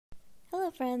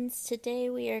Hello friends, today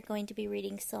we are going to be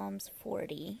reading Psalms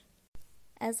 40.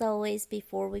 As always,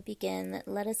 before we begin,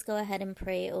 let us go ahead and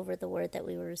pray over the word that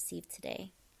we will receive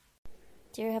today.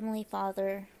 Dear Heavenly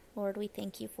Father, Lord, we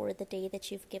thank you for the day that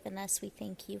you've given us. We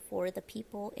thank you for the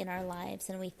people in our lives,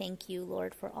 and we thank you,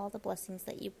 Lord, for all the blessings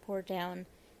that you pour down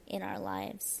in our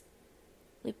lives.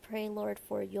 We pray, Lord,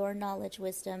 for your knowledge,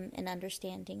 wisdom, and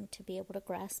understanding to be able to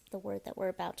grasp the word that we're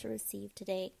about to receive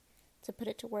today, to put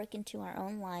it to work into our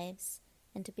own lives,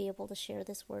 and to be able to share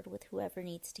this word with whoever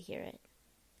needs to hear it.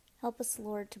 Help us,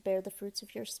 Lord, to bear the fruits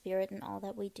of your Spirit in all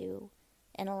that we do,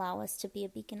 and allow us to be a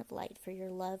beacon of light for your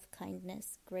love,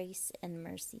 kindness, grace, and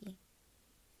mercy.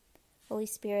 Holy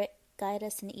Spirit, guide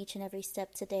us in each and every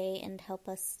step today and help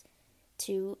us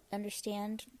to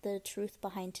understand the truth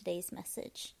behind today's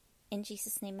message. In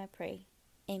Jesus' name I pray.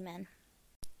 Amen.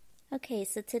 Okay,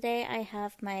 so today I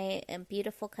have my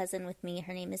beautiful cousin with me.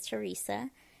 Her name is Teresa.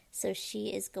 So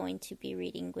she is going to be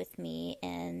reading with me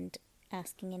and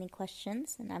asking any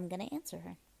questions, and I'm going to answer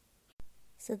her.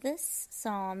 So this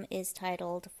psalm is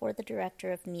titled, For the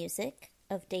Director of Music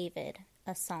of David,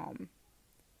 a Psalm.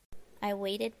 I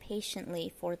waited patiently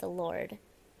for the Lord.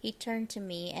 He turned to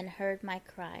me and heard my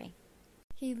cry.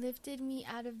 He lifted me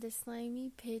out of the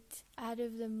slimy pit, out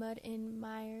of the mud and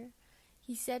mire.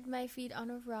 He set my feet on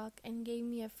a rock and gave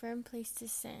me a firm place to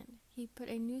stand. He put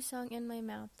a new song in my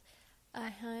mouth, a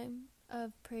hymn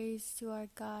of praise to our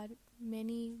God.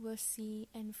 Many will see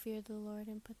and fear the Lord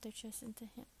and put their trust into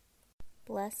him.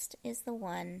 Blessed is the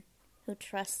one who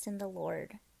trusts in the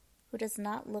Lord, who does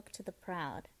not look to the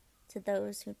proud, to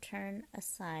those who turn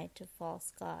aside to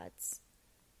false gods.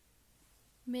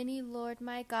 Many, Lord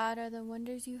my God, are the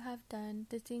wonders you have done,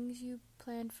 the things you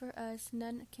planned for us,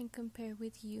 none can compare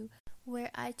with you. Were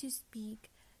I to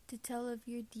speak, to tell of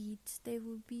your deeds, they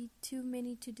would be too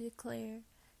many to declare.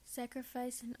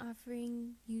 Sacrifice and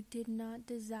offering you did not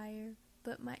desire,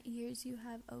 but my ears you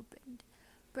have opened.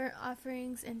 Burnt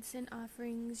offerings and sin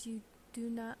offerings you do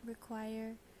not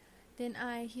require. Then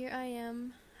here I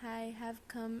am, I have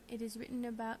come, it is written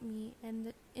about me,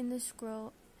 and in the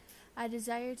scroll, I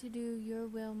desire to do your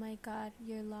will, my God,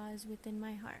 your law is within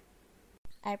my heart.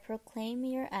 I proclaim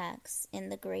your acts in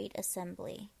the great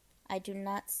assembly. I do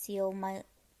not seal my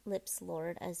lips,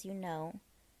 Lord, as you know.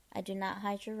 I do not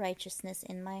hide your righteousness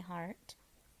in my heart.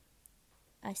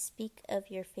 I speak of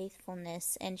your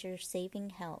faithfulness and your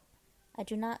saving help. I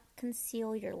do not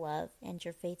conceal your love and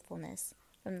your faithfulness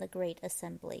from the great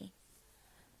assembly.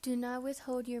 Do not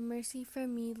withhold your mercy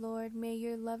from me, Lord. May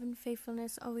your love and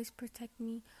faithfulness always protect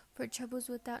me, for troubles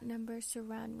without number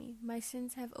surround me. My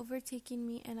sins have overtaken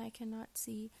me, and I cannot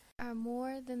see, are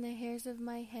more than the hairs of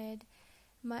my head,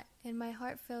 and my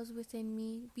heart fails within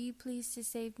me. Be pleased to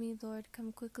save me, Lord.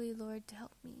 Come quickly, Lord, to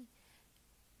help me.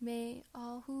 May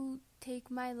all who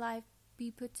take my life be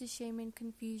put to shame and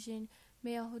confusion.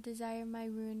 May all who desire my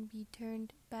ruin be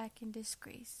turned back in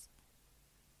disgrace.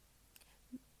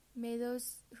 May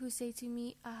those who say to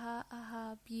me, Aha,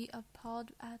 aha, be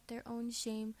appalled at their own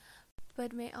shame.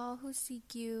 But may all who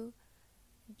seek you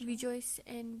rejoice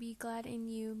and be glad in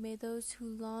you. May those who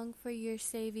long for your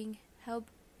saving help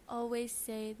always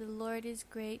say, The Lord is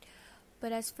great.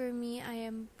 But as for me, I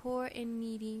am poor and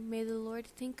needy. May the Lord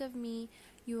think of me.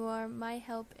 You are my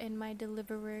help and my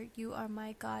deliverer. You are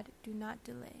my God. Do not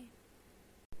delay.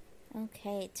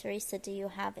 Okay, Teresa, do you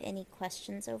have any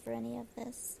questions over any of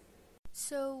this?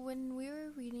 So when we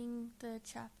were reading the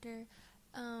chapter,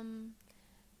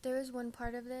 there was one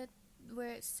part of it where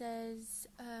it says,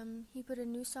 He put a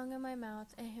new song in my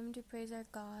mouth, a hymn to praise our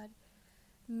God.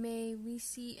 May we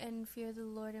see and fear the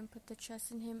Lord and put the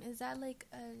trust in him. Is that like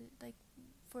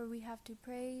for we have to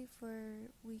pray, for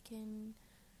we can,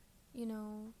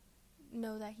 know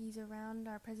that he's around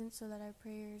our presence so that our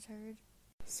prayer is heard?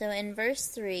 So in verse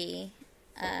 3,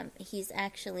 he's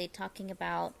actually talking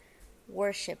about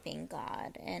worshiping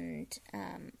God, and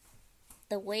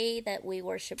the way that we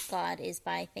worship God is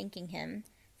by thanking him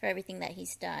for everything that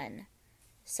he's done.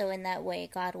 So in that way,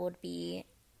 God would be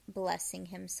blessing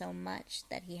him so much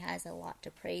that he has a lot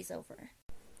to praise over.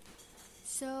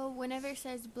 So whenever it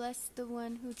says, Bless the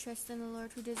one who trusts in the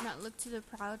Lord, who does not look to the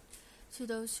proud, to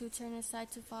those who turn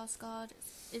aside to false gods,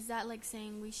 is that like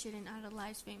saying we shouldn't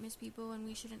idolize famous people and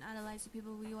we shouldn't idolize the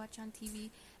people we watch on TV,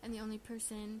 and the only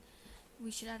person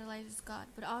we should idolize is God?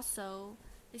 But also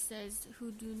it says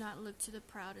who do not look to the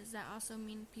proud. Does that also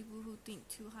mean people who think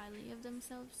too highly of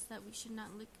themselves, that we should not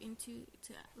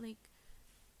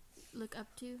look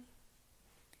up to?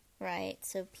 Right,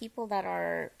 so people that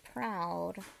are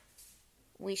proud,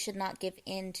 we should not give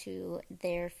in to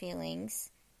their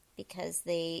feelings because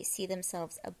they see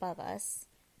themselves above us.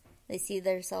 They see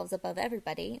themselves above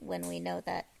everybody when we know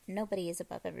that nobody is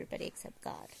above everybody except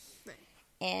God. Right.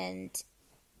 And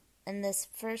in this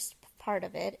first part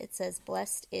of it, it says,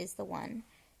 blessed is the one.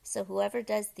 So whoever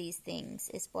does these things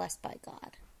is blessed by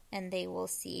God, and they will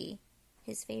see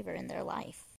his favor in their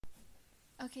life.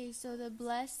 Okay, so the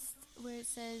blessed, where it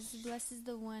says, blessed is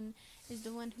the one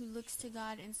who looks to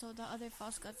God, and so the other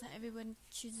false gods that everyone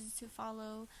chooses to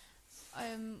follow,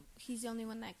 he's the only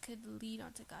one that could lead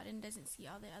onto God and doesn't see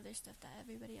all the other stuff that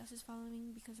everybody else is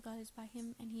following, because God is by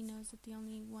him, and he knows that the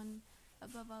only one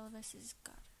above all of us is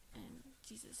God and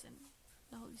Jesus and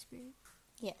the Holy Spirit.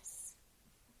 Yes.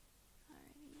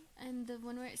 Alrighty. And the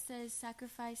one where it says,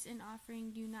 sacrifice and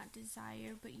offering do not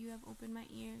desire, but you have opened my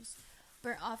ears.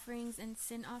 Burnt offerings and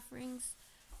sin offerings.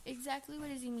 Exactly what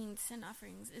does he mean, sin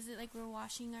offerings? Is it like we're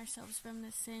washing ourselves from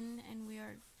the sin and we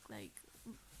are like,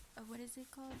 what is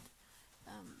it called?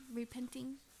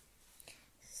 Repenting?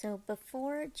 So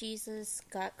before Jesus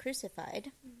got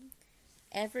crucified,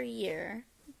 every year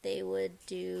they would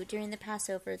do, during the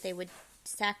Passover, they would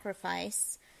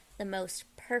sacrifice the most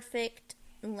perfect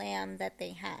lamb that they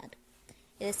had.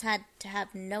 It has had to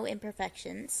have no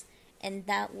imperfections, and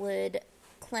that would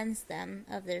cleanse them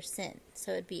of their sin.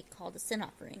 So it would be called a sin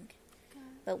offering.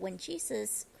 But when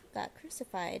Jesus got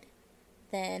crucified,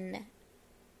 then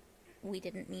we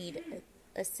didn't need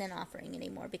a sin offering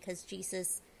anymore, because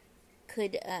Jesus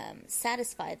could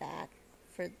satisfy that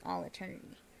for all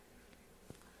eternity.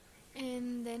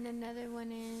 And then another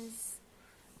one is,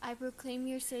 I proclaim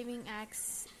your saving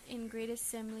acts in great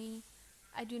assembly.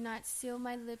 I do not seal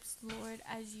my lips, Lord,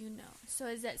 as you know. So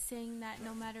is that saying that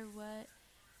no matter what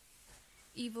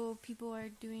evil people are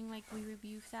doing, like, we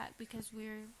rebuke that because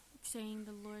we're saying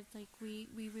the Lord, like, we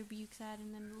rebuke that,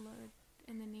 and then the Lord,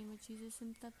 in the name of Jesus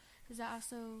and stuff? Is that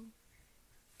also...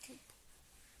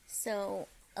 So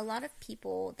a lot of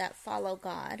people that follow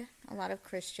God, a lot of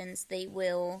Christians, they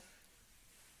will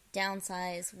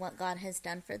downsize what God has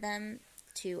done for them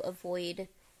to avoid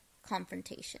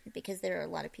confrontation, because there are a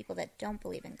lot of people that don't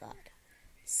believe in God.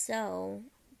 So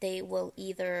they will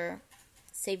either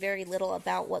say very little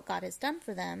about what God has done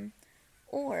for them,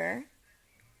 or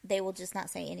they will just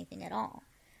not say anything at all.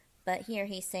 But here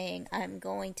he's saying, I'm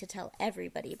going to tell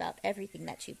everybody about everything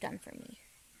that you've done for me.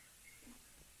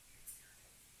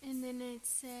 And then it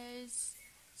says,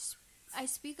 I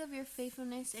speak of your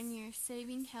faithfulness and your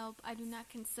saving help. I do not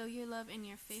conceal your love and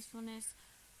your faithfulness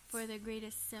for the great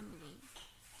assembly.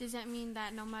 Does that mean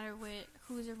that no matter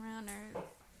who's around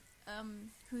or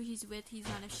who he's with, he's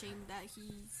not ashamed that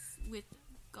he's with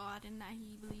God and that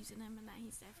he believes in him and that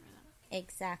he's there for them?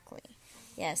 Exactly.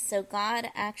 Yes, so God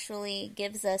actually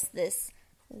gives us this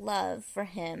love for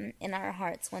him in our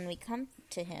hearts when we come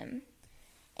to him.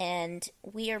 And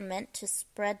we are meant to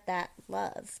spread that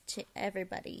love to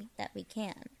everybody that we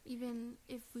can. Even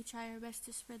if we try our best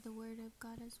to spread the word of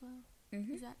God as well?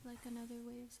 Mm-hmm. Is that like another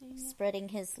way of saying it? Spreading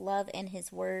his love and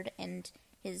his word and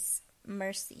his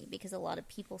mercy. Because a lot of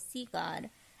people see God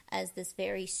as this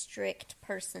very strict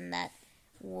person that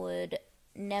would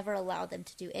never allow them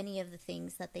to do any of the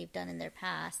things that they've done in their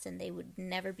past, and they would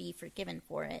never be forgiven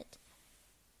for it.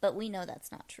 But we know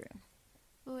that's not true.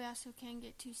 But we also can't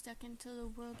get too stuck into the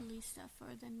worldly stuff, or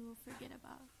then we'll forget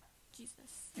about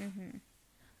Jesus. Mm-hmm.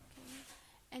 Okay.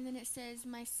 And then it says,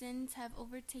 my sins have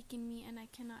overtaken me, and I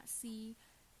cannot see.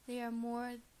 They are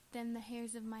more than the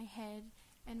hairs of my head,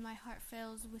 and my heart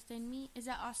fails within me. Is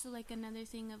that also like another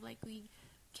thing of, like, we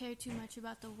care too much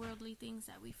about the worldly things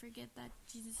that we forget that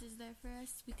Jesus is there for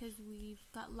us because we've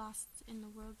got lost in the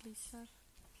worldly stuff?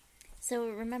 So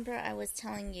remember I was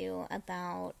telling you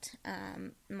about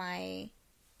my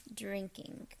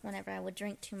drinking. Whenever I would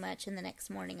drink too much, and the next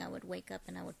morning I would wake up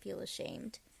and I would feel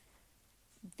ashamed.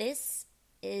 This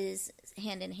is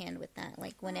hand in hand with that.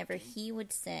 Like, whenever he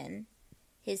would sin,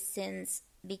 his sins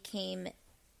became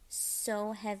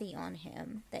so heavy on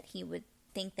him that he would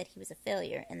think that he was a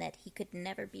failure and that he could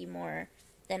never be more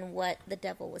than what the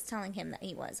devil was telling him that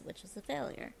he was, which was a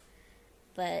failure.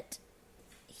 But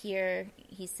here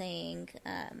he's saying,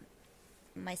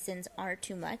 my sins are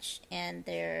too much, and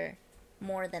they're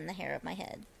more than the hair of my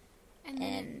head.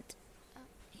 And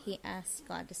he asked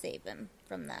God to save him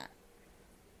from that.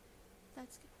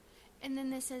 That's good. And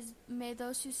then it says, may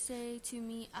those who say to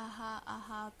me, aha,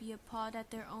 aha, be appalled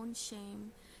at their own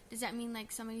shame. Does that mean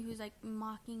like somebody who's like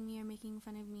mocking me or making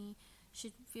fun of me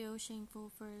should feel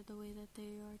shameful for the way that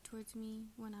they are towards me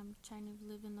when I'm trying to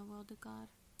live in the world of God?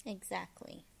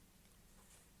 Exactly.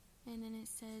 And then it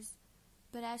says,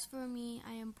 but as for me,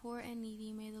 I am poor and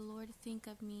needy. May the Lord think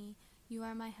of me. You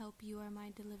are my help, you are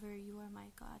my deliverer, you are my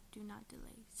God, do not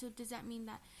delay. So does that mean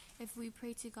that if we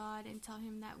pray to God and tell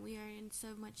him that we are in so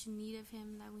much need of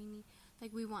him, that we need,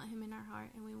 like, we want him in our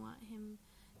heart and we want him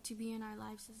to be in our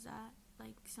lives, is that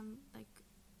like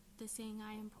the saying,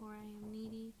 I am poor, I am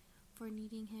needy, for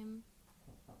needing him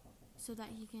so that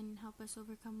he can help us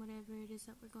overcome whatever it is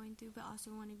that we're going through, but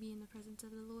also want to be in the presence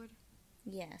of the Lord?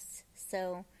 Yes.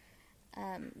 So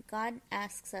God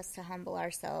asks us to humble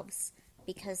ourselves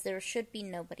because there should be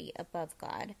nobody above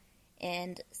God.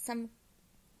 And some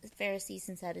Pharisees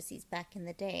and Sadducees back in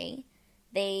the day,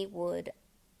 they would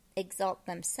exalt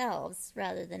themselves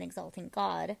rather than exalting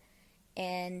God,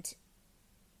 and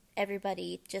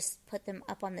everybody just put them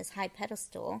up on this high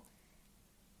pedestal.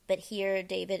 But here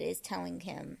David is telling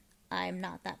him, I'm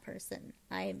not that person.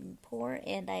 I'm poor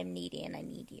and I'm needy and I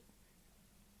need you.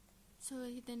 So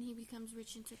then he becomes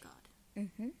rich into God.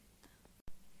 Mm-hmm.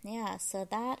 Yeah, so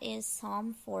that is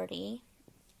Psalm 40.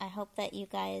 I hope that you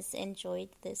guys enjoyed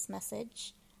this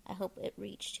message. I hope it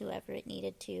reached whoever it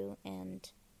needed to, and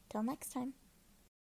till next time.